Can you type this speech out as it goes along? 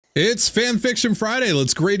It's Fan Fiction Friday.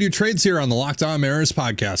 Let's grade your trades here on the Locked On Mariners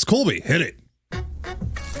podcast. Colby, hit it.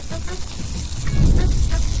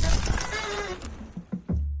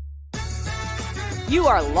 You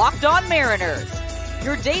are Locked On Mariners,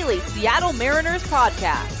 your daily Seattle Mariners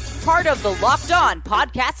podcast. Part of the Locked On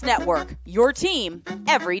Podcast Network, your team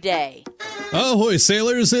every day. Ahoy,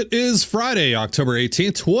 sailors. It is Friday, October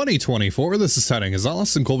 18th, 2024. This is Tyler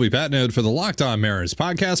Gonzalez and Colby Patnode for the Locked On Mariners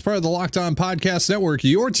podcast, part of the Locked On Podcast Network,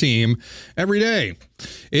 your team every day.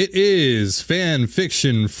 It is Fan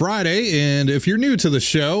Fiction Friday, and if you're new to the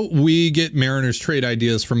show, we get Mariners trade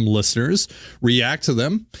ideas from listeners, react to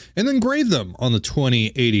them, and then grade them on the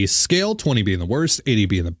 20-80 scale, 20 being the worst, 80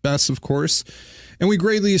 being the best, of course. And we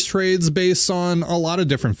grade these trades based on a lot of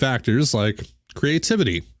different factors like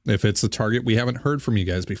creativity, if it's a target we haven't heard from you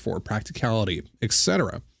guys before, practicality,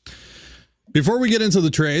 etc. Before we get into the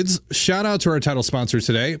trades, shout out to our title sponsor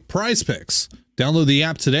today, PrizePicks. Download the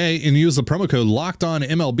app today and use the promo code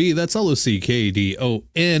LOCKEDONMLB, that's LOCKEDON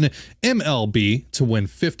MLB, to win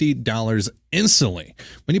 $50 instantly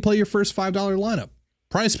when you play your first $5 lineup.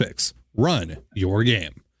 PrizePicks, run your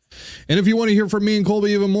game. And if you want to hear from me and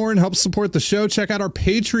Colby even more and help support the show, check out our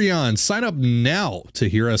Patreon. Sign up now to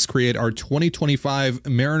hear us create our 2025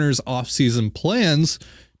 Mariners offseason plans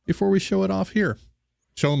before we show it off here.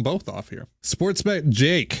 Show them both off here. Sportsbet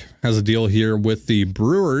Jake has a deal here with the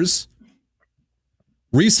Brewers.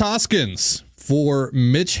 Rhys Hoskins for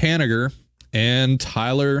Mitch Haniger and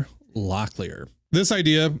Tyler Locklear. This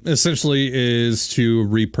idea essentially is to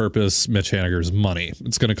repurpose Mitch Haniger's money.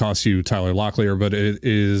 It's going to cost you Tyler Locklear, but it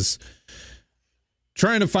is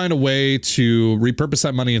trying to find a way to repurpose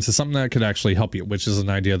that money into something that could actually help you, which is an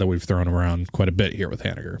idea that we've thrown around quite a bit here with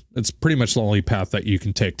Haniger. It's pretty much the only path that you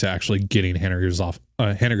can take to actually getting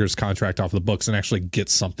Haniger's contract off the books and actually get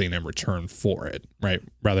something in return for it, right?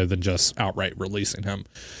 Rather than just outright releasing him.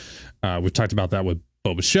 We've talked about that with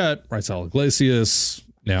Bo Bichette, Raisel Iglesias,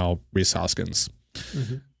 now Rhys Hoskins.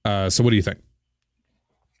 Mm-hmm. So what do you think?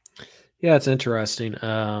 Yeah, it's interesting.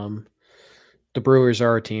 The Brewers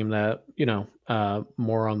are a team that,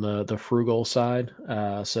 more on the frugal side.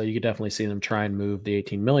 So you could definitely see them try and move the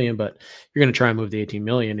 18 million, but if you're going to try and move the 18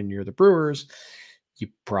 million and you're the Brewers, you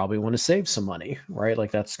probably want to save some money, right?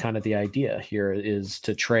 Like that's kind of the idea here is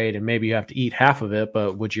to trade, and maybe you have to eat half of it,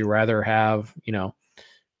 but would you rather have,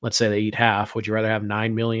 let's say they eat half, would you rather have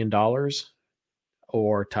 $9 million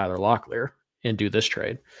or Tyler Locklear and do this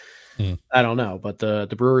trade? I don't know, but the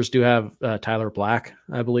Brewers do have Tyler Black,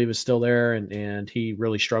 I believe, is still there, and he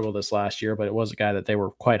really struggled this last year, but it was a guy that they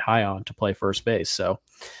were quite high on to play first base. So,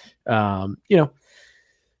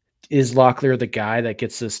 is Locklear the guy that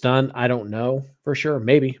gets this done? I don't know for sure.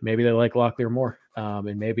 Maybe they like Locklear more,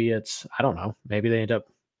 and maybe it's, I don't know, maybe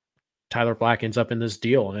Tyler Black ends up in this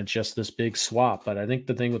deal and it's just this big swap. But I think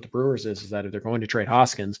the thing with the Brewers is that if they're going to trade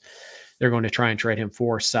Hoskins, they're going to try and trade him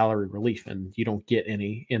for salary relief, and you don't get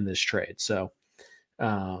any in this trade. So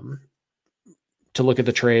to look at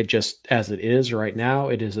the trade just as it is right now,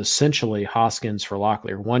 it is essentially Hoskins for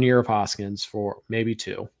Locklear. 1 year of Hoskins for maybe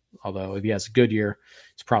two, although if he has a good year,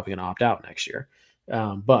 he's probably going to opt out next year.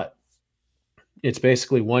 But it's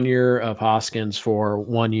basically 1 year of Hoskins for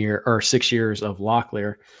 1 year or 6 years of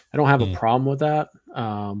Locklear. I don't have a problem with that,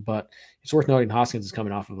 but it's worth noting Hoskins is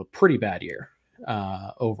coming off of a pretty bad year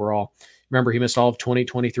overall. Remember, he missed all of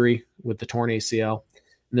 2023 with the torn ACL.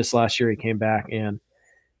 And this last year he came back and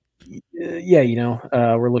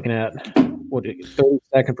we're looking at 32nd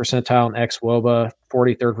percentile in xWOBA,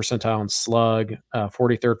 43rd percentile in slug,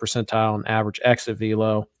 43rd percentile in average exit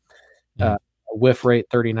velo, whiff rate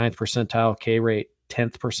 39th percentile, K rate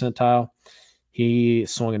 10th percentile. He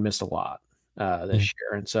swung and missed a lot this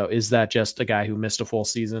year. And so is that just a guy who missed a full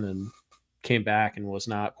season and came back and was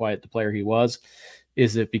not quite the player he was?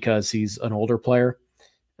 Is it because he's an older player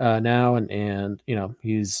now and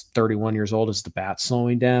he's 31 years old? Is the bat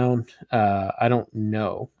slowing down? I don't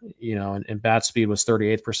know, and bat speed was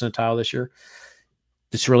 38th percentile this year.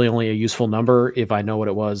 It's really only a useful number if I know what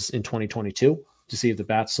it was in 2022 to see if the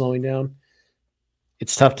bat's slowing down.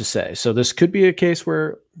 It's tough to say. So this could be a case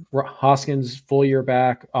where Hoskins full year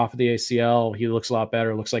back off of the ACL, he looks a lot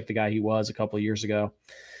better, looks like the guy he was a couple of years ago.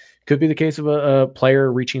 Could be the case of a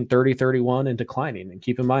player reaching 30, 31 and declining. And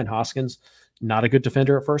keep in mind, Hoskins, not a good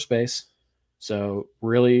defender at first base. So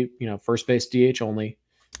really, first base DH only.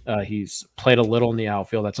 He's played a little in the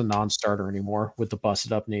outfield. That's a non-starter anymore with the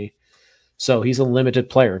busted up knee. So he's a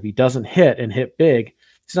limited player. If he doesn't hit and hit big,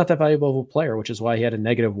 he's not that valuable of a player, which is why he had a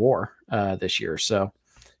negative WAR this year. So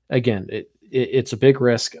again, it's a big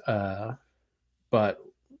risk, but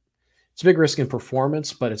it's a big risk in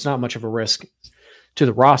performance, but it's not much of a risk to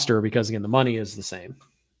the roster because, again, the money is the same.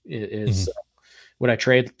 Is would I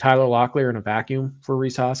trade Tyler Locklear in a vacuum for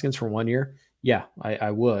Rhys Hoskins for 1 year? Yeah,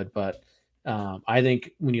 I would. But I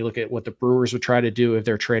think when you look at what the Brewers would try to do if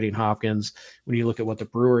they're trading Hopkins, when you look at what the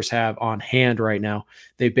Brewers have on hand right now,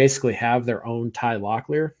 they basically have their own Ty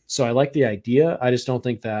Locklear. So I like the idea. I just don't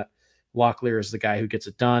think that Locklear is the guy who gets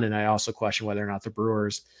it done. And I also question whether or not the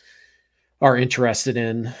Brewers are interested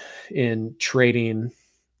in trading,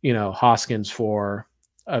 Hoskins for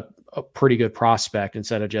a pretty good prospect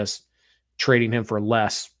instead of just trading him for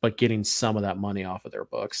less, but getting some of that money off of their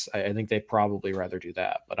books. I think they'd probably rather do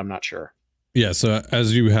that, but I'm not sure. Yeah, so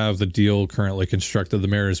as you have the deal currently constructed, the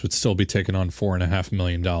Mariners would still be taking on $4.5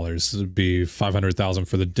 million. It would be $500,000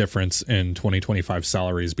 for the difference in 2025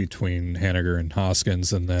 salaries between Haniger and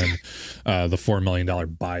Hoskins, and then the $4 million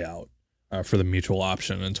buyout for the mutual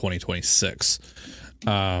option in 2026.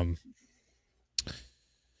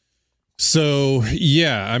 So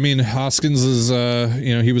yeah, I mean, Hoskins is,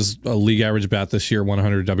 he was a league average bat this year,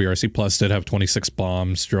 100 WRC plus, did have 26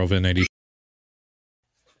 bombs, drove in 80.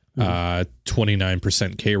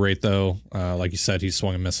 29% K rate though. Like you said, he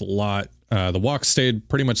swung and missed a lot. The walks stayed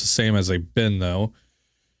pretty much the same as they've been though.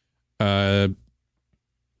 I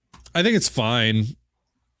think it's fine.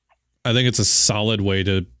 I think it's a solid way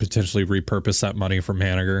to potentially repurpose that money from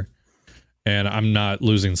Haniger, and I'm not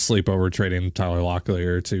losing sleep over trading Tyler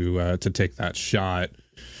Locklear to take that shot.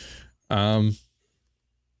 Yeah,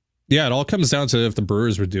 it all comes down to if the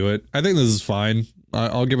Brewers would do it. I think this is fine.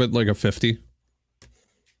 I'll give it like a 50.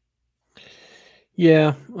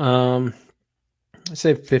 Yeah, I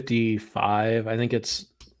say 55. I think it's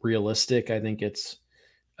realistic. I think it's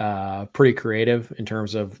pretty creative in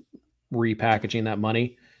terms of repackaging that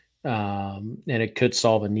money, and it could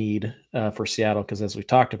solve a need for Seattle because, as we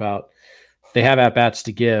talked about, they have at-bats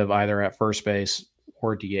to give either at first base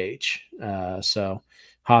or DH. So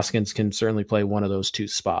Hoskins can certainly play one of those two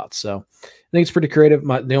spots. So I think it's pretty creative.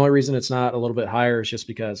 The only reason it's not a little bit higher is just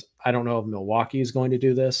because I don't know if Milwaukee is going to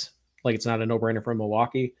do this. Like, it's not a no-brainer for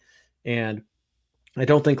Milwaukee. And I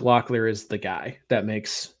don't think Locklear is the guy that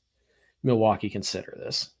makes Milwaukee consider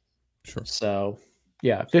this. Sure. So,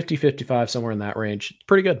 yeah, 50, 55, somewhere in that range.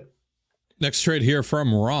 Pretty good. Next trade here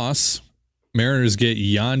from Ross. Mariners get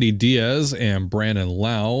Yandy Diaz and Brandon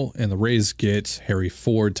Lau, and the Rays get Harry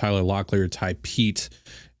Ford, Tyler Locklear, Ty Pete,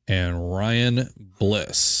 and Ryan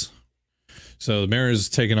Bliss. So the Mariners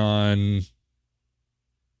taking on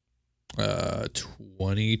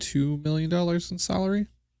 $22 million in salary,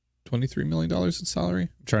 $23 million in salary.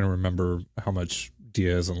 I'm trying to remember how much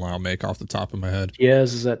Diaz and Lau make off the top of my head.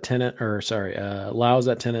 Diaz is at 10, Lau is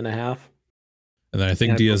at 10.5. And then I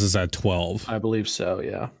think Diaz is at 12. I believe so,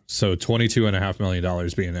 yeah. So $22.5 million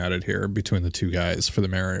being added here between the two guys for the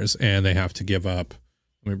Mariners, and they have to give up.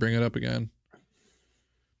 Let me bring it up again.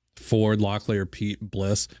 Ford, Locklear, Pete,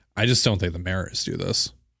 Bliss. I just don't think the Mariners do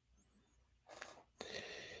this.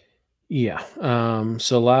 Yeah.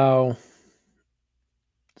 So Lau,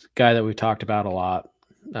 guy that we've talked about a lot.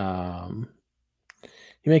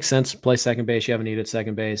 He makes sense. Play second base. You have a need at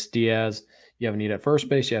second base. Diaz, you have a need at first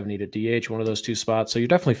base. You have a need at DH, one of those two spots. So you're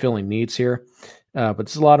definitely filling needs here. But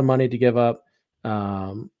it's a lot of money to give up.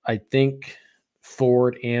 I think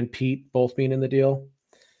Ford and Pete both being in the deal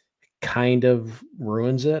kind of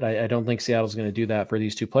ruins it. I don't think Seattle's going to do that for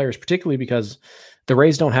these two players, particularly because the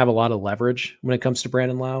Rays don't have a lot of leverage when it comes to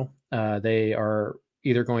Brandon Lau. They are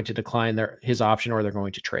either going to decline his option or they're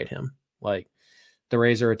going to trade him. Like, the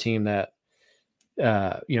Rays are a team that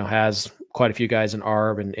has quite a few guys in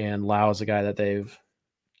ARB, and Lau is a guy that they've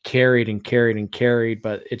carried,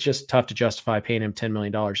 but it's just tough to justify paying him $10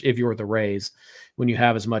 million if you're the Rays when you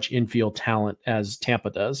have as much infield talent as Tampa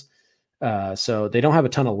does. So they don't have a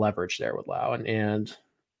ton of leverage there with Lau, and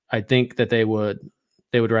I think that they would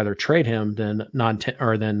rather trade him than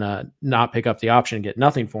not pick up the option and get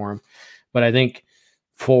nothing for him. But I think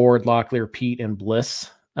Ford, Locklear, Pete, and Bliss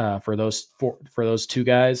for those two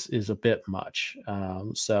guys is a bit much.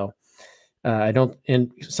 I don't.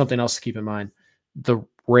 And something else to keep in mind: the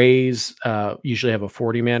Rays usually have a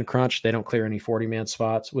 40-man crunch. They don't clear any 40-man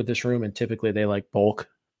spots with this room, and typically they like bulk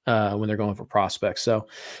when they're going for prospects. So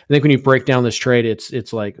I think when you break down this trade,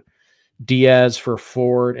 it's like Diaz for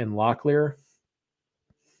Ford and Locklear.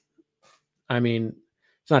 I mean,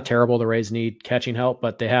 it's not terrible. The Rays need catching help,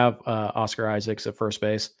 but they have Oscar Isaacs at first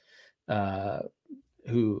base. Oscar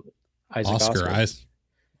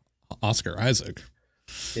Isaac.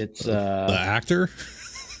 It's the actor.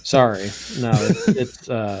 Sorry, no,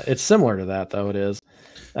 it's similar to that though. It is.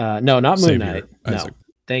 No, not Moon Knight. No,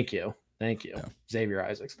 thank you, yeah. Xavier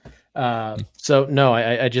Isaacs. So no,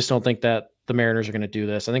 I just don't think that the Mariners are going to do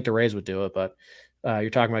this. I think the Rays would do it, but You're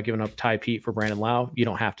talking about giving up Ty Pete for Brandon Lau. You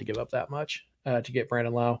don't have to give up that much to get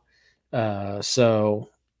Brandon Lau. So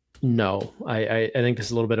no, I think this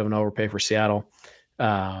is a little bit of an overpay for Seattle.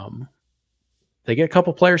 They get a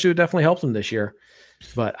couple players who definitely helped them this year,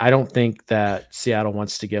 but I don't think that Seattle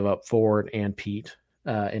wants to give up Ford and Pete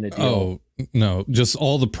in a deal. Oh, no, just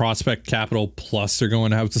all the prospect capital plus they're going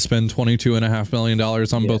to have to spend $22.5 million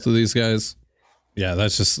on both of these guys. Yeah,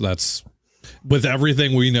 that's with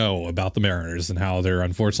everything we know about the Mariners and how they're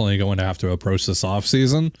unfortunately going to have to approach this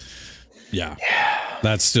offseason. Yeah,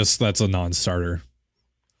 that's a non-starter.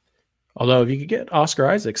 Although if you could get Oscar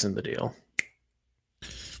Isaacs in the deal.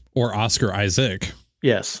 Or Oscar Isaac.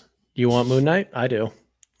 Yes. You want Moon Knight? I do.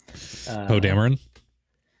 Poe Dameron?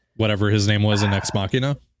 Whatever his name was in Ex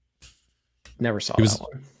Machina? Never saw that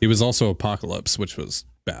one. He was also Apocalypse, which was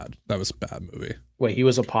bad. That was a bad movie. Wait, he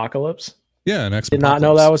was Apocalypse? Yeah, an Ex Did not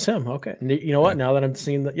know that was him. Okay. You know what? Now that I'm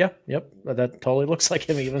seeing that, yep. That totally looks like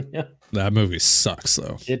him even. Yeah. That movie sucks,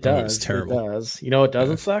 though. It does. It's terrible. It does. You know what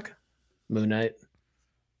doesn't suck? Moon Knight.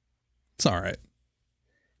 It's all right.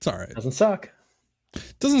 It's all right. Doesn't suck.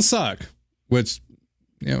 Doesn't suck, which,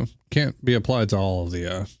 can't be applied to all of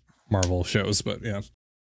the Marvel shows, but yeah,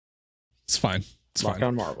 it's fine. It's Lock fine.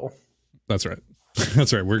 on Marvel. That's right.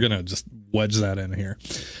 That's right. We're going to just wedge that in here.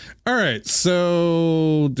 All right.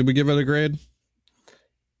 So did we give it a grade?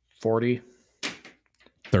 40.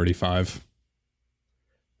 35. I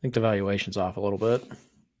think the valuation's off a little bit.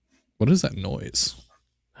 What is that noise?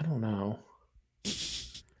 I don't know.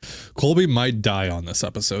 Colby might die on this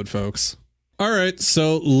episode, folks. All right,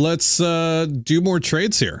 so let's do more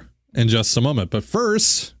trades here in just a moment. But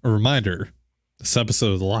first, a reminder, this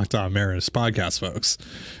episode of the Locked On Mariners podcast, folks,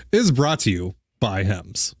 is brought to you by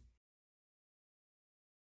Hims.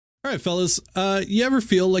 All right, fellas, you ever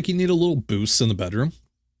feel like you need a little boost in the bedroom?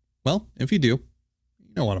 Well, if you do, you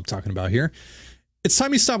know what I'm talking about here. It's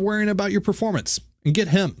time you stop worrying about your performance and get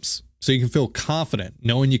Hims so you can feel confident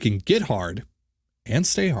knowing you can get hard and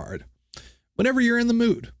stay hard whenever you're in the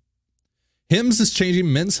mood. Hims is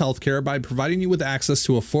changing men's healthcare by providing you with access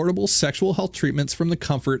to affordable sexual health treatments from the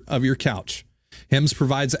comfort of your couch. Hims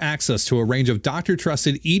provides access to a range of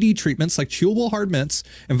doctor-trusted ED treatments like chewable hard mints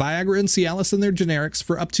and Viagra and Cialis and their generics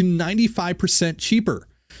for up to 95% cheaper.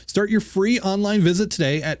 Start your free online visit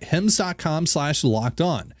today at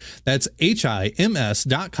hims.com/lockedon. That's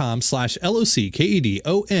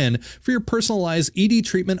HIMS.com/LOCKEDON for your personalized ED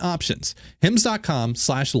treatment options.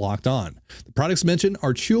 hims.com/lockedon. The products mentioned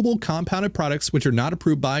are chewable compounded products which are not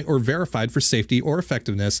approved by or verified for safety or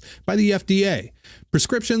effectiveness by the FDA.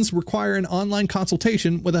 Prescriptions require an online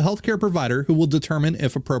consultation with a healthcare provider who will determine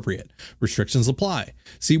if appropriate. Restrictions apply.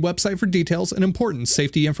 See website for details and important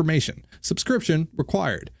safety information. Subscription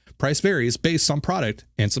required. Price varies based on product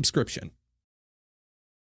and subscription.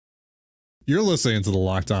 You're listening to the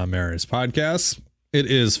Locked On Mariners podcast. It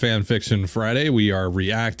is Fan Fiction Friday. We are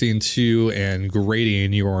reacting to and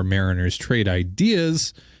grading your Mariners trade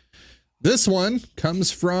ideas. This one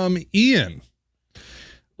comes from Ian.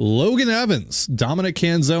 Logan Evans, Dominic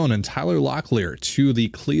Canzone, and Tyler Locklear to the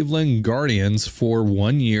Cleveland Guardians for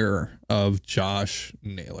 1 year of Josh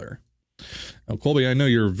Naylor. Now, Colby, I know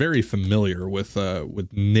you're very familiar with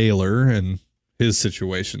Naylor and his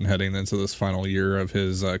situation heading into this final year of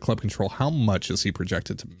his club control. How much is he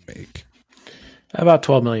projected to make? About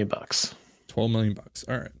 $12 million. $12 million.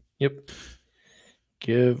 All right. Yep.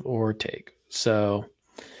 Give or take. So,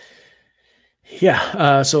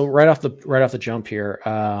 yeah. So right off the jump here,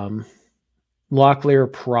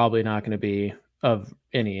 Locklear probably not going to be of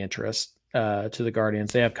any interest to the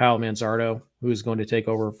Guardians. They have Kyle Manzardo, who's going to take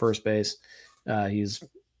over first base. He's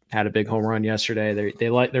had a big home run yesterday.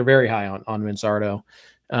 They're very high on Manzardo,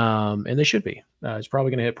 and they should be. He's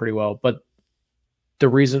probably going to hit pretty well. But the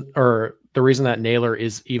reason that Naylor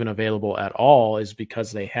is even available at all is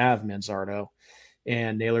because they have Manzardo,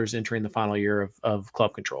 and Naylor's entering the final year of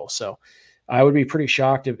club control. So I would be pretty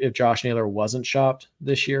shocked if Josh Naylor wasn't shopped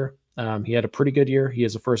this year. He had a pretty good year. He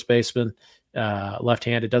is a first baseman,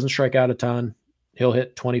 left-handed, doesn't strike out a ton. He'll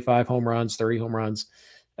hit 25 home runs, 30 home runs,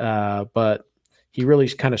 but he really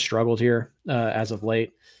kind of struggled here as of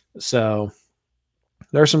late. So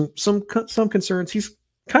there are some concerns. He's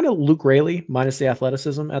kind of Luke Raley minus the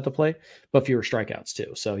athleticism at the plate, but fewer strikeouts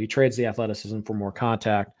too. So he trades the athleticism for more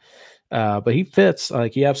contact. But he fits,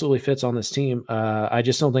 he absolutely fits on this team. I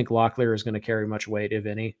just don't think Locklear is going to carry much weight, if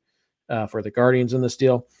any, for the Guardians in this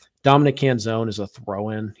deal. Dominic Canzone is a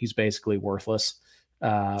throw-in. He's basically worthless.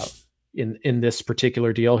 In this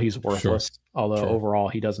particular deal, he's worthless. Sure. Although overall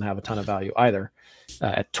he doesn't have a ton of value either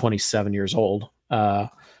at 27 years old.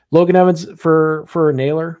 Logan Evans for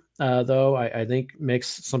Naylor. though, I think makes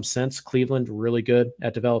some sense. Cleveland really good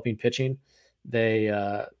at developing pitching. They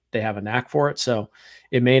have a knack for it. So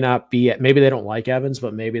it may not be, maybe they don't like Evans,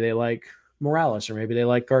 but maybe they like Morales, or maybe they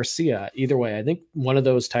like Garcia. Either way, I think one of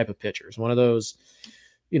those type of pitchers, one of those,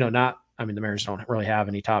 the Mariners don't really have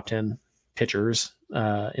any top 10 pitchers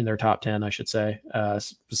in their top 10, I should say,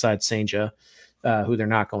 besides Senja, who they're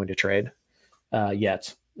not going to trade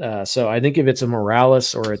yet. So I think if it's a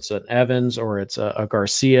Morales or it's an Evans or it's a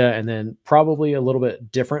Garcia, and then probably a little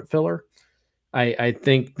bit different filler, I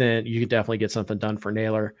think that you could definitely get something done for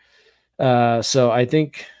Naylor. So I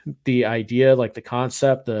think the idea, like the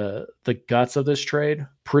concept, the guts of this trade,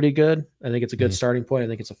 pretty good. I think it's a good starting point. I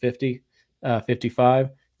think it's a 50, 55.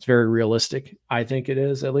 It's very realistic. I think it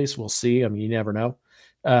is, at least. We'll see. I mean, you never know.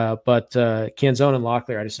 But Canzone and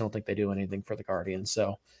Locklear, I just don't think they do anything for the Guardians.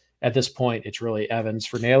 So at this point, it's really Evans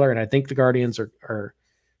for Naylor. And I think the Guardians are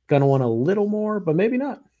going to want a little more, but maybe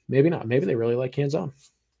not. Maybe not. Maybe they really like Canzone.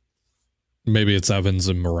 Maybe it's Evans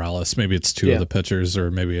and Morales. Maybe it's two of the pitchers, or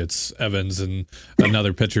maybe it's Evans and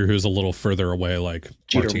another pitcher who's a little further away, like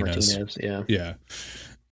Martinez. Yeah.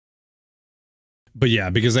 But yeah,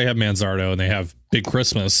 because they have Manzardo and they have Big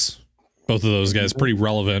Christmas, both of those guys pretty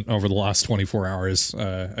relevant over the last 24 hours.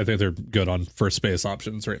 I think they're good on first base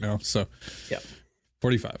options right now. So,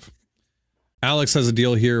 45. Alex has a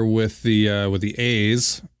deal here with the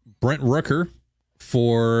A's. Brent Rooker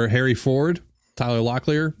for Harry Ford, Tyler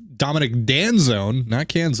Locklear, Dominic Danzone, not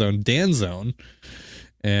Canzone, Danzone,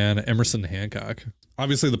 and Emerson Hancock.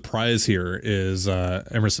 Obviously, the prize here is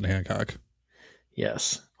Emerson Hancock.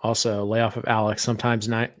 Yes. Also, layoff of Alex. Sometimes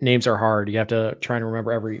names are hard. You have to try and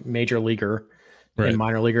remember every major leaguer and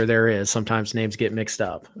minor leaguer there is. Sometimes names get mixed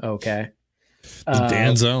up. Okay. The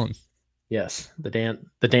Dan Zone. Yes, the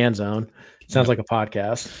Dan Zone. Sounds like a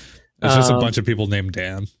podcast. It's just a bunch of people named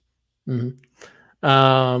Dan.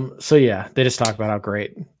 Mm-hmm. So yeah, they just talk about how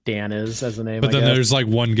great Dan is as a name. But then there's like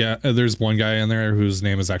one guy. There's one guy in there whose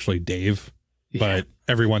name is actually Dave. But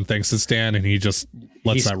everyone thinks it's Dan, and he just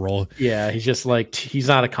lets that roll. Yeah, he's just like, he's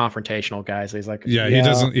not a confrontational guy. So he's like, he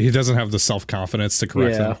doesn't have the self-confidence to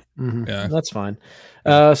correct him. Mm-hmm. Yeah, that's fine.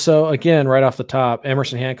 So again, right off the top,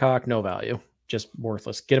 Emerson Hancock, no value, just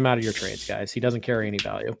worthless. Get him out of your trades, guys. He doesn't carry any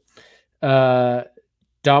value.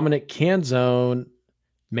 Dominic Canzone,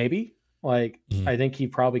 maybe. I think he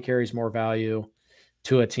probably carries more value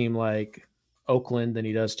to a team like Oakland than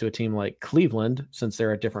he does to a team like Cleveland, since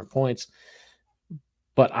they're at different points.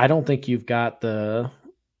 But I don't think you've got the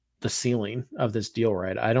ceiling of this deal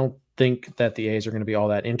right. I don't think that the A's are going to be all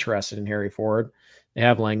that interested in Harry Ford. They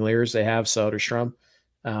have Langeliers, they have Soderstrom.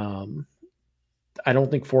 I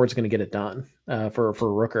don't think Ford's going to get it done for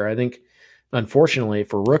Rooker. I think, unfortunately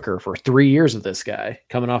for Rooker, for 3 years of this guy,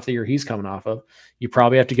 coming off the year he's coming off of, you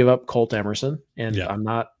probably have to give up Colt Emerson, and I'm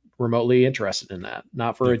not remotely interested in that.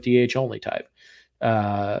 Not for a DH only type.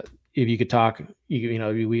 If you could talk,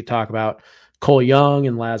 we talk about Cole Young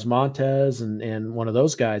and Laz Montez and one of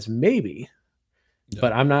those guys, maybe,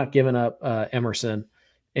 but I'm not giving up Emerson.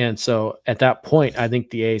 And so at that point, I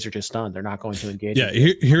think the A's are just done. They're not going to engage. Yeah.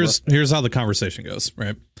 Here's how the conversation goes.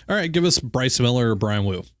 Right. All right. Give us Bryce Miller or Brian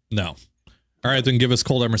Wu. No. All right. Then give us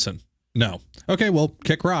Colt Emerson. No. Okay. Well,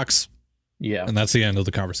 kick rocks. Yeah. And that's the end of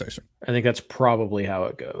the conversation. I think that's probably how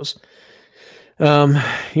it goes.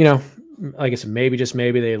 Like I said, maybe just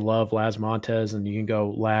maybe they love Laz Montez, and you can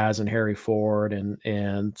go Laz and Harry Ford and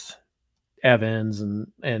Evans and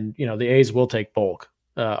the A's will take bulk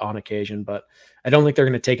on occasion, but I don't think they're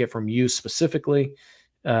going to take it from you specifically.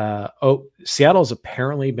 Seattle's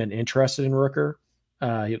apparently been interested in Rooker.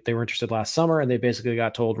 They were interested last summer, and they basically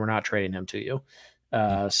got told, we're not trading him to you.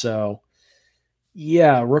 So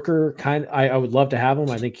yeah, Rooker I would love to have him.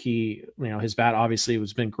 I think his bat obviously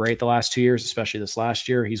has been great the last 2 years, especially this last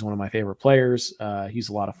year. He's one of my favorite players. He's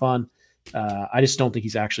a lot of fun. I just don't think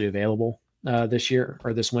he's actually available this year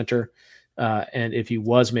or this winter. And if he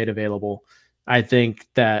was made available, I think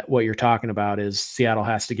that what you're talking about is Seattle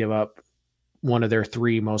has to give up one of their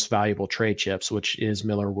 3 most valuable trade chips, which is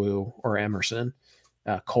Miller, Wu, or Emerson,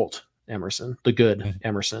 Colt Emerson, the good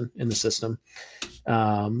Emerson in the system.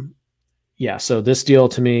 Yeah, so this deal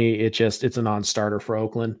to me, it's a non-starter for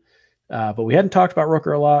Oakland. But we hadn't talked about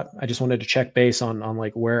Rooker a lot. I just wanted to check base on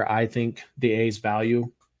like where I think the A's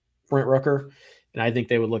value Brent Rooker. And I think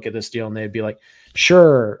they would look at this deal and they'd be like,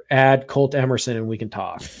 sure, add Colt Emerson and we can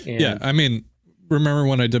talk. And yeah, I mean, remember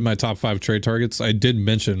when I did my top 5 trade targets, I did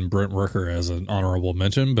mention Brent Rooker as an honorable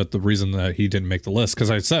mention, but the reason that he didn't make the list, because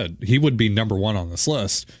I said he would be number 1 on this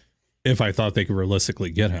list if I thought they could realistically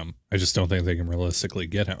get him. I just don't think they can realistically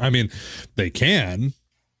get him. I mean, they can,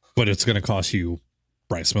 but it's going to cost you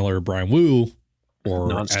Bryce Miller or Brian Wu or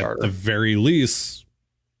Non-starter. at the very least,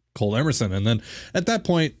 Cole Emerson. And then at that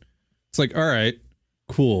point, it's like, all right,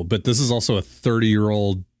 cool. But this is also a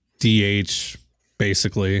 30-year-old DH,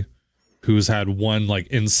 basically, who's had one like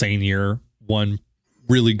insane year, one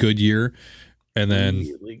really good year, and then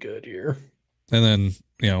really good year, and then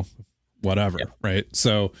whatever, right?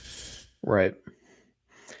 So, right.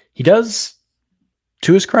 He does,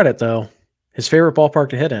 to his credit, though, his favorite ballpark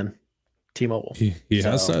to hit in, T-Mobile. He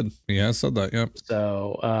has said that. Yeah.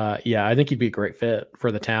 So, I think he'd be a great fit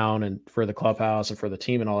for the town and for the clubhouse and for the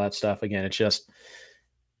team and all that stuff. Again, it's just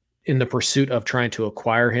in the pursuit of trying to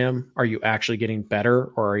acquire him, are you actually getting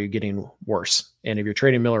better or are you getting worse? And if you're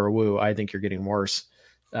trading Miller or Wu, I think you're getting worse.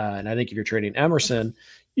 And I think if you're trading Emerson,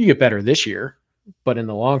 you get better this year, but in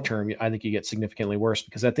the long term, I think you get significantly worse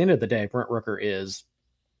because at the end of the day, Brent Rooker is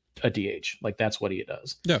a DH. Like that's what he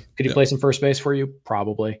does. Yeah. Could he play some first base for you?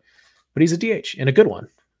 Probably, but he's a DH and a good one,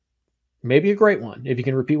 maybe a great one if you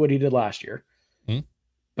can repeat what he did last year. Mm-hmm.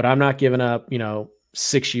 But I'm not giving up,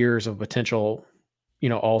 6 years of potential,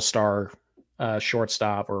 all-star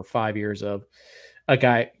shortstop or 5 years of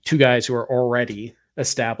two guys who are already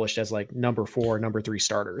established as like number 4, number 3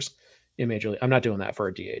 starters in Major League. I'm not doing that for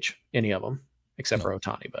a DH, any of them, except for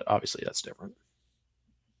Ohtani, but obviously that's different.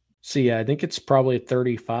 So yeah, I think it's probably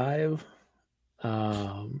 35.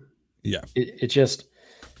 It just,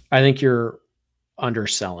 I think you're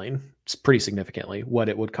underselling pretty significantly what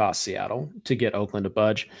it would cost Seattle to get Oakland to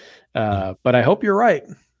budge. But I hope you're right,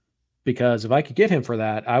 because if I could get him for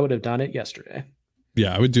that, I would have done it yesterday.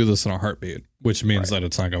 Yeah, I would do this in a heartbeat, which means that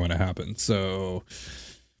it's not going to happen. So,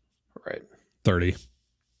 30.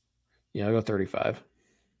 Yeah, I'll go 35.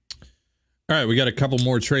 All right, we got a couple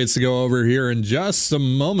more trades to go over here in just a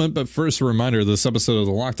moment. But first, a reminder, this episode of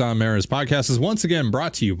the Locked On Mariners podcast is once again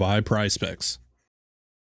brought to you by PrizePicks.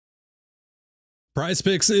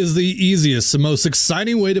 PrizePicks is the easiest and most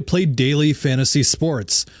exciting way to play daily fantasy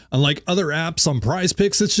sports. Unlike other apps on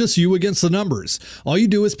PrizePicks, it's just you against the numbers. All you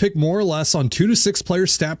do is pick more or less on 2 to 6 player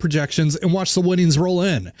stat projections and watch the winnings roll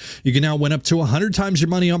in. You can now win up to 100 times your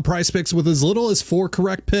money on PrizePicks with as little as 4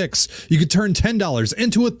 correct picks. You could turn $10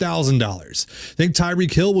 into $1,000. Think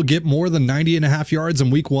Tyreek Hill will get more than 90.5 yards in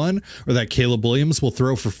week 1, or that Caleb Williams will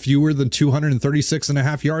throw for fewer than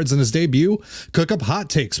 236.5 yards in his debut? Cook up hot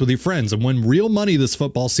takes with your friends and win real money this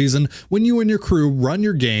football season when you and your crew run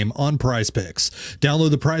your game on PrizePicks. Download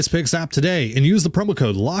the PrizePicks app today and use the promo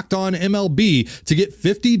code LOCKEDONMLB to get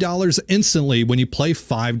 $50 instantly when you play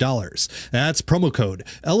 $5. That's promo code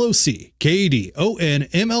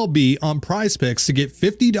LOCKEDONMLB on PrizePicks to get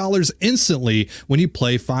 $50 instantly when you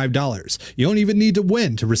play $5. You don't even need to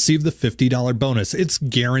win to receive the $50 bonus. It's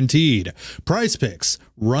guaranteed. PrizePicks,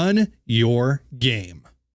 run your game.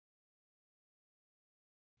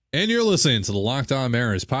 And you're listening to the Locked On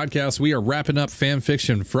Mariners podcast. We are wrapping up Fan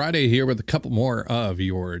Fiction Friday here with a couple more of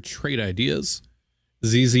your trade ideas.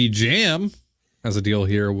 ZZ Jam has a deal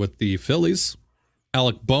here with the Phillies.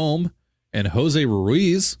 Alec Boehm and Jose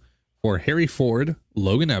Ruiz for Harry Ford,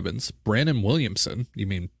 Logan Evans, Brandon Williamson. You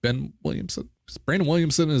mean Ben Williamson? Brandon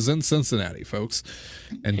Williamson is in Cincinnati, folks.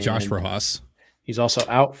 And Josh Rojas. He's also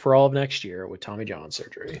out for all of next year with Tommy John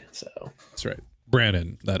surgery. So that's right.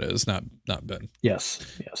 Brandon, that is, not Ben. Yes.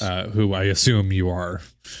 Who I assume you are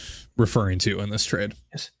referring to in this trade.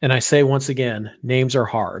 Yes. And I say once again, names are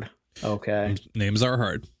hard. Okay. Names are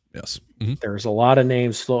hard. Yes. Mm-hmm. There's a lot of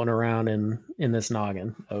names floating around in this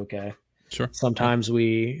noggin. Okay. Sure. Sometimes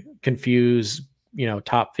we confuse,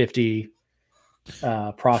 top 50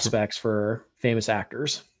 prospects for famous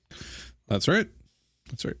actors. That's right.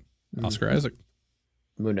 Oscar Isaac.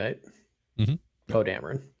 Moon Knight. Mm-hmm. Poe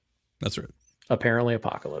Dameron. That's right. Apparently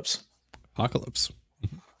Apocalypse.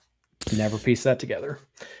 Mm-hmm. Never pieced that together.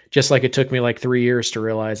 Just like it took me like 3 years to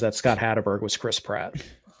realize that Scott Hatteberg was Chris Pratt.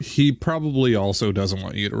 He probably also doesn't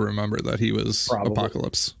want you to remember that he was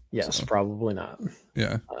Apocalypse. Yes, so. Probably not.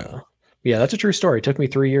 Yeah. Yeah, that's a true story. It took me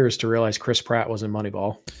 3 years to realize Chris Pratt was in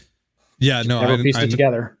Moneyball. Yeah, no, never pieced it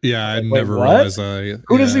together. Yeah, I never realized that.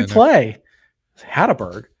 Who does he play?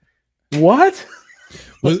 Hatteberg. What?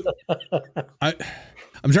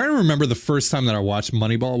 I'm trying to remember the first time that I watched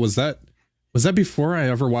Moneyball. Was that before I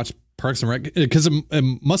ever watched Parks and Rec? Because it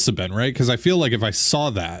must have been, right? Because I feel like if I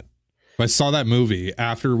saw that movie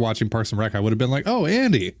after watching Parks and Rec, I would have been like, oh,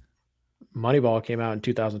 Andy. Moneyball came out in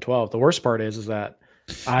 2012. The worst part is that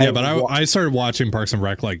I started watching Parks and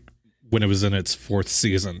Rec like when it was in its 4th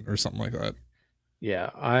season or something like that.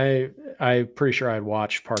 Yeah, I'm pretty sure I'd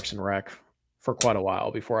watched Parks and Rec for quite a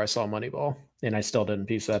while before I saw Moneyball. And I still didn't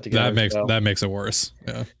piece that together. That makes it worse.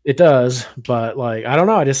 Yeah, it does. But like, I don't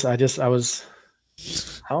know. I don't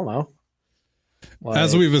know. Like,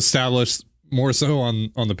 as we've established, more so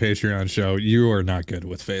on the Patreon show, you are not good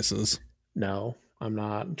with faces. No, I'm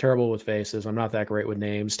not. I'm terrible with faces. I'm not that great with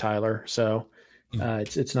names, Tyler. So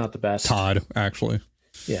it's not the best. Todd, actually.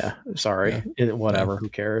 Yeah, sorry. Whatever. Who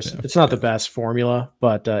cares? Yeah. It's not the best formula,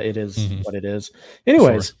 but it is what it is.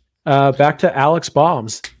 Anyways, back to Alex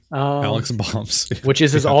Bombs. Alex Bombs, which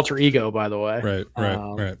is his alter ego, by the way.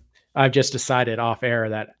 Right. I've just decided off air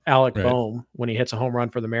that Alec Bohm, when he hits a home run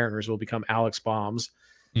for the Mariners, will become Alex Bombs.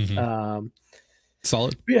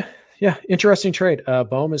 Solid. Yeah. Interesting trade.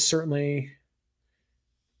 Bohm is certainly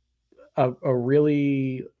a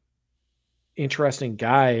really interesting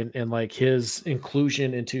guy, and like his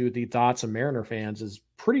inclusion into the thoughts of Mariner fans is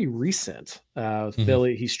pretty recent.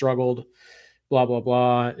 Philly, he struggled, blah, blah,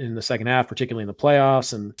 blah, in the second half, particularly in the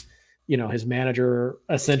playoffs. And, his manager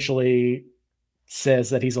essentially says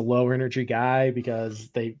that he's a low energy guy because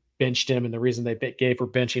they benched him. And the reason they gave for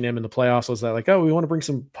benching him in the playoffs was that, like, oh, we want to bring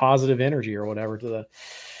some positive energy or whatever to the,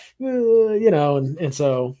 and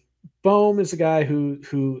so Bohm is a guy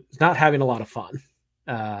who's not having a lot of fun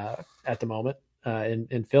at the moment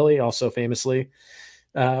in Philly. Also famously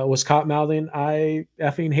was caught mouthing, "I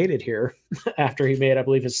effing hate it here," after he made, I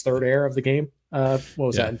believe, his third error of the game. What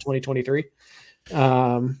was that, in 2023?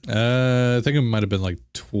 I think it might have been like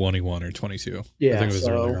 21 or 22. Yeah, I think it was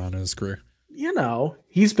earlier on in his career.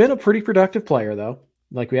 He's been a pretty productive player, though.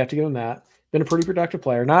 Like, we have to give him that. Been a pretty productive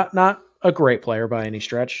player. Not a great player by any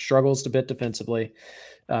stretch. Struggles a bit defensively.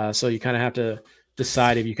 So you kind of have to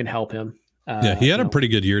decide if you can help him. He had a pretty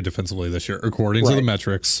good year defensively this year, according to the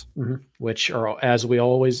metrics. Which are, as we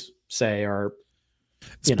always say, are...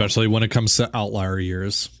 Especially when it comes to outlier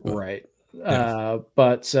years. Right.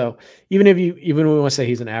 But so even if we want to say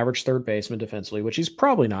he's an average third baseman defensively, which he's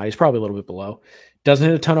probably not, he's probably a little bit below, doesn't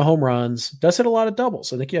hit a ton of home runs, does hit a lot of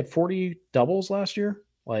doubles. I think he had 40 doubles last year.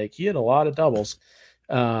 Like, he had a lot of doubles.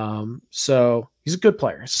 So he's a good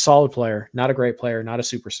player. He's a solid player, not a great player, not a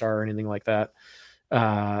superstar or anything like that.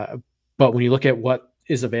 But when you look at what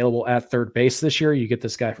is available at third base this year, you get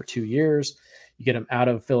this guy for 2 years. You get him out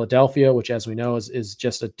of Philadelphia, which, as we know, is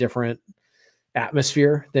just a different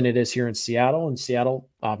atmosphere than it is here in Seattle. And Seattle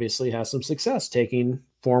obviously has some success taking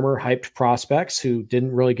former hyped prospects who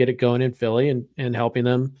didn't really get it going in Philly and helping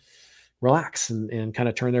them relax and kind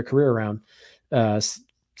of turn their career around.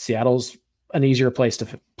 Seattle's an easier place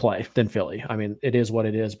to play than Philly. I mean, it is what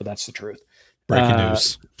it is, but that's the truth. Breaking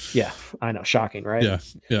news. Yeah, I know. Shocking, right?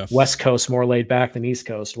 Yeah. West Coast more laid back than East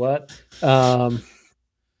Coast. What?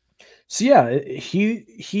 So yeah,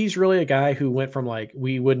 he's really a guy who went from, like,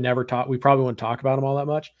 we probably wouldn't talk about him all that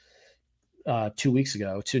much 2 weeks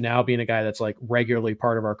ago, to now being a guy that's, like, regularly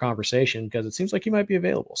part of our conversation because it seems like he might be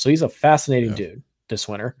available. So he's a fascinating dude this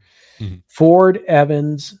winter. Ford,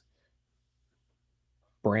 Evans,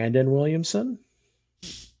 Brandon Williamson.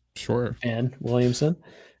 Sure. And Williamson.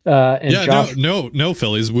 And Josh, no,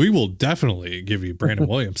 Phillies. We will definitely give you Brandon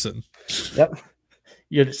Williamson. Yep.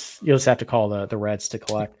 You'll just have to call the Reds to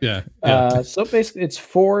collect. Yeah. So basically, it's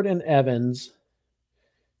Ford and Evans.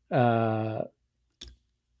 I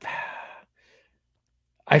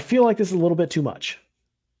feel like this is a little bit too much.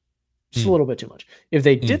 Just a little bit too much. If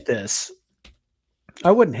they did this,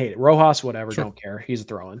 I wouldn't hate it. Rojas, whatever, don't care. He's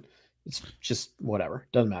throwing. It's just whatever.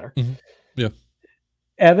 Doesn't matter. Yeah.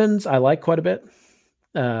 Evans, I like quite a bit.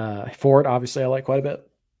 Ford, obviously, I like quite a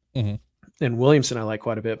bit. And Williamson, I like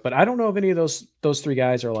quite a bit. But I don't know if any of those three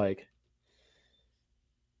guys are, like,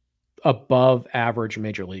 above average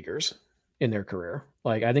major leaguers in their career.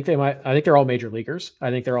 Like, I think they're all major leaguers. I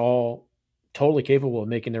think they're all totally capable of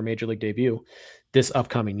making their major league debut this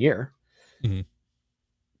upcoming year.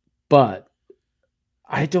 But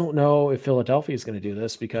I don't know if Philadelphia is going to do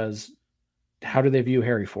this, because how do they view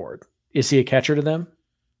Harry Ford? Is he a catcher to them?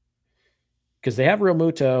 Because they have Real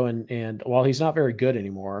Muto, and while he's not very good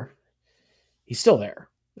anymore, he's still there,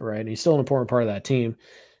 right? And he's still an important part of that team.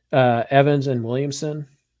 Evans and Williamson,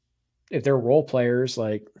 if they're role players,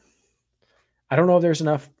 like, I don't know if there's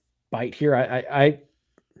enough bite here.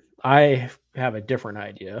 I have a different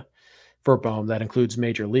idea for Bohm that includes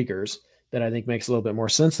major leaguers that I think makes a little bit more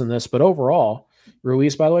sense than this. But overall,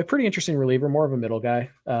 Ruiz, by the way, pretty interesting reliever, more of a middle guy,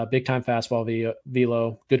 big time fastball,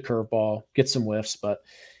 velo, good curveball, gets some whiffs, but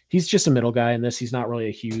he's just a middle guy in this. He's not really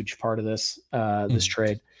a huge part of this this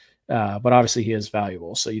trade, but obviously he is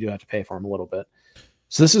valuable, so you do have to pay for him a little bit.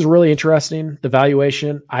 So this is really interesting. The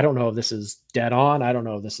valuation, I don't know if this is dead on. I don't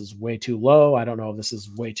know if this is way too low. I don't know if this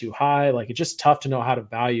is way too high. Like, it's just tough to know how to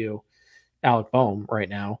value Alec Bohm right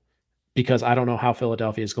now, because I don't know how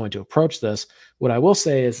Philadelphia is going to approach this. What I will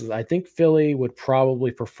say is I think Philly would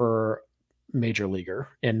probably prefer major leaguer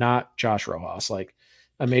and not Josh Rojas, like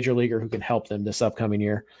a major leaguer who can help them this upcoming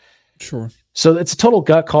year. Sure. So it's a total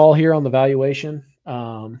gut call here on the valuation.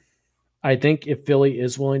 I think if Philly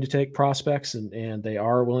is willing to take prospects and they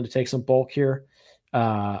are willing to take some bulk here,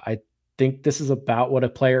 I think this is about what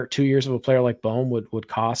 2 years of a player like Bohm would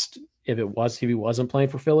cost if he wasn't playing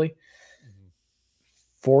for Philly.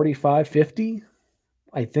 45, 50.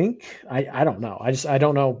 I think. I don't know. I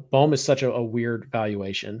don't know. Bohm is such a weird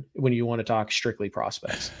valuation when you want to talk strictly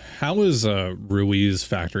prospects. How is Ruiz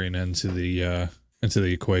factoring into the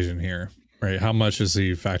equation here? Right? How much is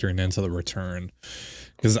he factoring into the return?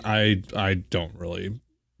 Because I don't really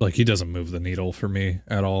like, he doesn't move the needle for me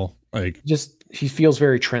at all. Like, just he feels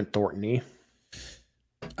very Trent Thornton-y.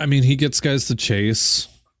 I mean, he gets guys to chase,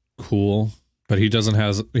 cool, but he doesn't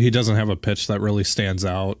have a pitch that really stands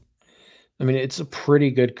out. I mean, it's a pretty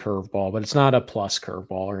good curveball, but it's not a plus curveball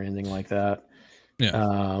or anything like that.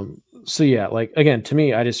 Yeah. So yeah, like, again, to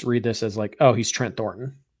me, I just read this as like, oh, he's Trent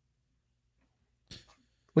Thornton,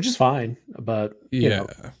 which is fine, but you know,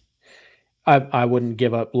 I wouldn't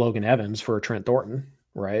give up Logan Evans for Trent Thornton,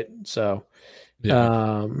 right? So,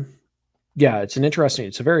 yeah, it's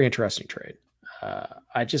a very interesting trade.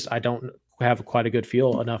 I don't have quite a good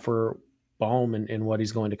feel enough for Bohm and what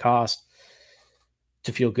he's going to cost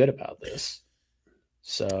to feel good about this.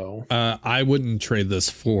 So, I wouldn't trade this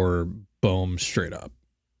for Bohm straight up.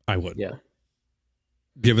 I would. Yeah.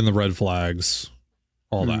 Given the red flags,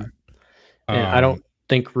 all that. And I don't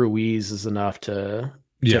think Ruiz is enough to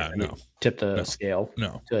tip the scale.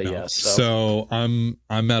 No. Yes. So I'm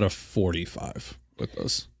at a 45 with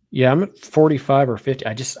this. Yeah, I'm at 45 or 50.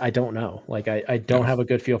 I don't know. Like, I don't have a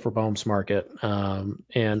good feel for Bohm's market.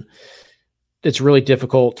 And it's really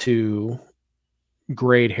difficult to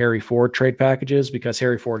grade Harry Ford trade packages because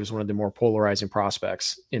Harry Ford is one of the more polarizing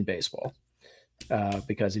prospects in baseball.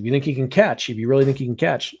 Because if you really think he can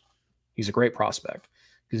catch, he's a great prospect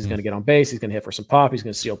because he's going to get on base, he's going to hit for some pop, he's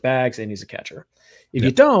going to steal bags, and he's a catcher. If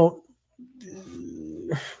you don't,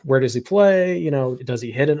 where does he play? You know, does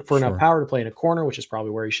he hit it for enough power to play in a corner, which is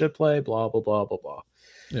probably where he should play? Blah, blah, blah, blah, blah.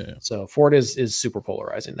 Yeah. So Ford is super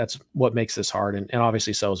polarizing. That's what makes this hard. And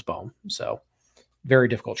obviously so is Bohm. So very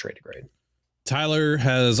difficult trade to grade. Tyler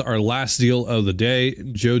has our last deal of the day.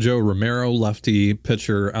 Jojo Romero, lefty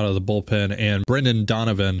pitcher out of the bullpen, and Brendan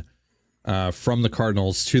Donovan from the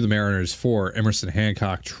Cardinals to the Mariners for Emerson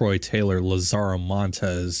Hancock, Troy Taylor, Lazaro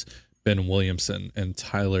Montes, Ben Williamson, and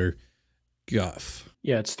Tyler Guff.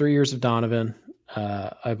 Yeah, it's 3 years of Donovan.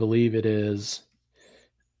 I believe it's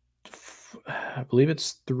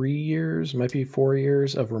 3 years, might be 4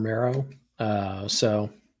 years of Romero.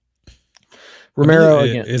 So Romero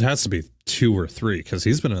again. It has to be 2 or 3 because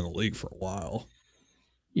he's been in the league for a while.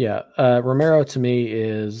 Yeah, Romero to me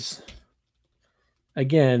is,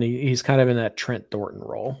 again, he's kind of in that Trent Thornton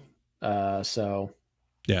role. So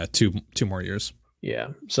yeah, two more years. Yeah,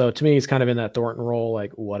 so to me, he's kind of in that Thornton role,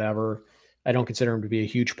 like whatever. I don't consider him to be a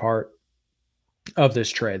huge part of this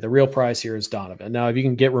trade. The real price here is Donovan. Now, if you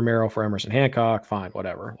can get Romero for Emerson Hancock, fine,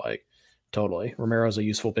 whatever. Like, totally. Romero's a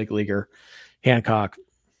useful big leaguer. Hancock,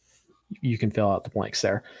 you can fill out the blanks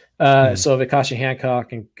there. So if it costs you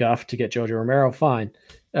Hancock and Guff to get Jojo Romero, fine.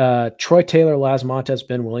 Troy Taylor, Laz Montes,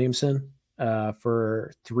 Ben Williamson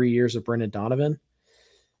for 3 years of Brendan Donovan.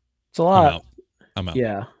 It's a lot. I'm out.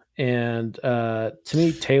 Yeah. And to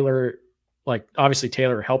me, Taylor, like, obviously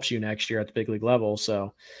Taylor helps you next year at the big league level.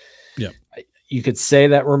 So yeah, you could say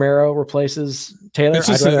that Romero replaces Taylor.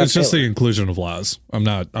 It's just the inclusion of Laz. I'm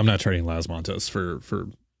not trading Laz Montes for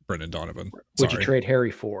Brendan Donovan. Would you trade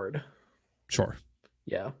Harry Ford? Sure.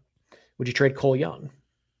 Yeah. Would you trade Cole Young?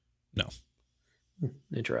 No.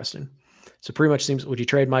 Interesting. So pretty much seems, would you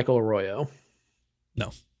trade Michael Arroyo?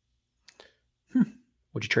 No.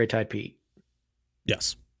 Would you trade Ty Pete?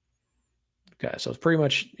 Yes. Okay, so it's pretty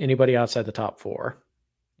much anybody outside the top 4.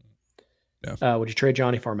 Yeah. Would you trade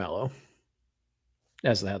Johnny Farmello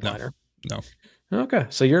as the headliner? No. Okay,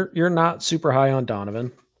 so you're not super high on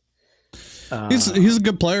Donovan. He's a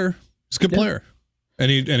good player. He's a good player,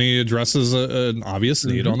 and he addresses an obvious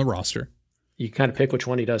need on the roster. You kind of pick which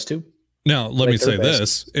one he does too. Now, let me say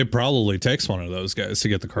this: it probably takes one of those guys to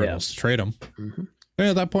get the Cardinals to trade him. And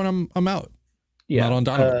at that point, I'm out. Yeah, not on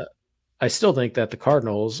Donovan. I still think that the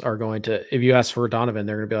Cardinals are going to, if you ask for Donovan,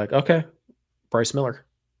 they're going to be like, okay, Bryce Miller.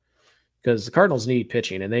 Because the Cardinals need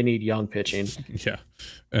pitching and they need young pitching. Yeah.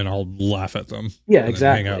 And I'll laugh at them. Yeah,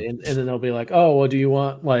 exactly. And then they'll be like, oh, well, do you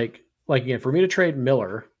want, like again, for me to trade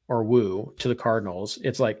Miller or Wu to the Cardinals,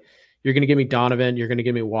 it's like, you're going to give me Donovan, you're going to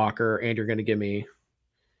give me Walker, and you're going to give me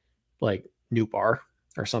like Newbar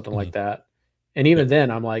or something like that. And even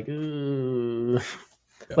then I'm like,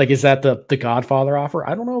 Like, is that the Godfather offer?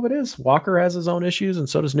 I don't know if it is. Walker has his own issues, and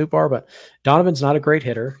so does Nootbaar, but Donovan's not a great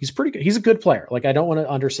hitter. He's pretty good. He's a good player. Like, I don't want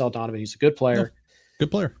to undersell Donovan. He's a good player. No,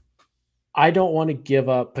 good player. I don't want to give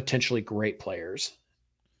up potentially great players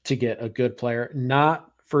to get a good player.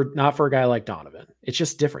 Not for a guy like Donovan. It's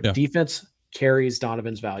just different. Yeah. Defense carries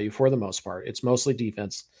Donovan's value for the most part. It's mostly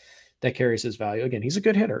defense that carries his value. Again, he's a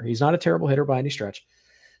good hitter. He's not a terrible hitter by any stretch.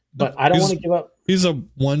 But I don't want to give up. He's a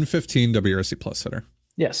 115 WRC plus hitter.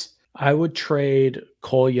 Yes. I would trade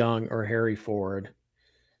Cole Young or Harry Ford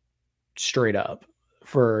straight up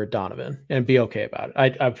for Donovan and be okay about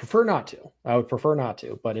it. I prefer not to. I would prefer not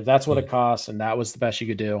to. But if that's what it costs and that was the best you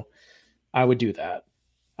could do, I would do that.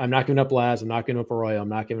 I'm not giving up Laz. I'm not giving up Arroyo. I'm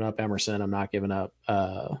not giving up Emerson. I'm not giving up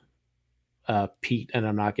Pete. And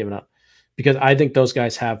I'm not giving up because I think those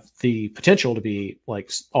guys have the potential to be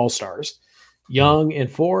like all-stars. Young and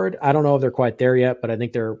Ford, I don't know if they're quite there yet, but I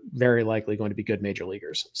think they're very likely going to be good major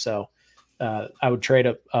leaguers. So I would trade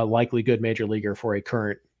a likely good major leaguer for a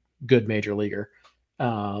current good major leaguer.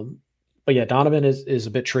 But yeah, Donovan is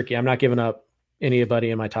a bit tricky. I'm not giving up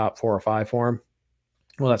anybody in my top 4 or 5 for him.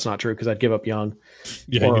 Well, that's not true because I'd give up Young.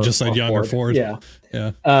 Yeah, you just said Young or Ford. Yeah.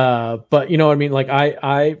 Yeah. But you know what I mean? Like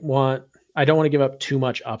I don't want to give up too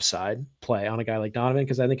much upside play on a guy like Donovan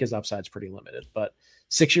because I think his upside's pretty limited. But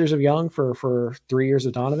 6 years of Young for 3 years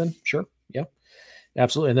of Donovan, sure. Yeah,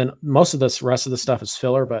 absolutely. And then most of this rest of the stuff is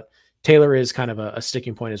filler, but Taylor is kind of a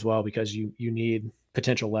sticking point as well because you need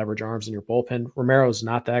potential leverage arms in your bullpen. Romero's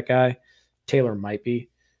not that guy. Taylor might be.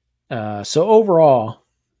 So overall,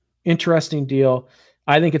 interesting deal.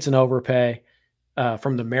 I think it's an overpay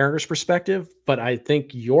from the Mariners' perspective, but I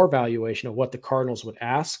think your valuation of what the Cardinals would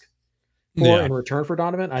ask for in return for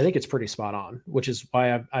Donovan, I think it's pretty spot on, which is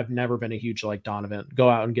why I've never been a huge like Donovan, go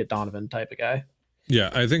out and get Donovan type of guy.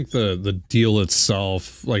 Yeah, I think the deal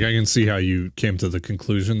itself, like I can see how you came to the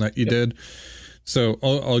conclusion that you did. So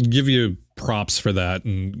I'll give you props for that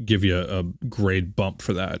and give you a grade bump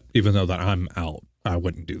for that, even though that I'm out. I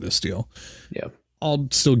wouldn't do this deal. Yeah. I'll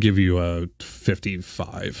still give you a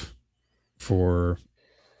 55 for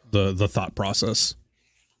the thought process.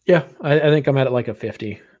 Yeah, I think I'm at like a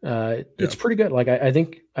 50. It's pretty good. Like I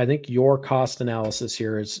think your cost analysis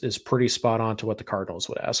here is pretty spot on to what the Cardinals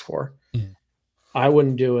would ask for. Mm-hmm. I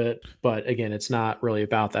wouldn't do it, but again, it's not really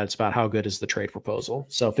about that. It's about how good is the trade proposal.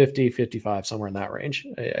 So 50, 55, somewhere in that range.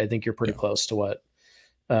 I think you're pretty close to what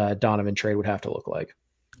Donovan trade would have to look like.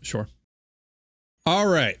 Sure. All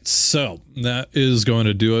right. So that is going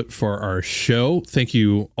to do it for our show. Thank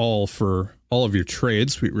you all for all of your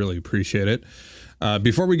trades. We really appreciate it.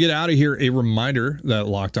 Before we get out of here, a reminder that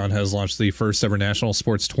Locked On has launched the first ever national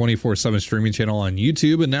sports 24/7 streaming channel on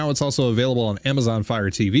YouTube, and now it's also available on Amazon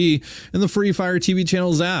Fire TV and the free Fire TV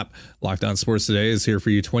channels app. Locked On Sports Today is here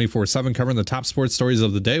for you 24/7, covering the top sports stories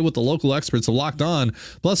of the day with the local experts of Locked On,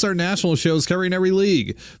 plus our national shows covering every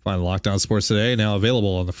league. Find Locked On Sports Today now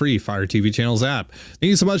available on the free Fire TV channels app.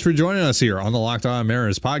 Thank you so much for joining us here on the Locked On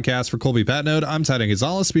Mariners podcast. For Colby Patnode, I'm Titan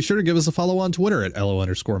Gonzalez. Be sure to give us a follow on Twitter at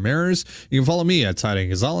 @LO_Mariners. You can follow me at Titan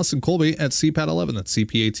Gonzalez and Colby at CPAT11. That's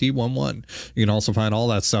CPAT11. You can also find all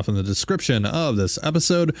that stuff in the description of this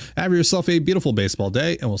episode. Have yourself a beautiful baseball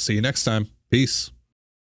day, and we'll see you next time. Peace.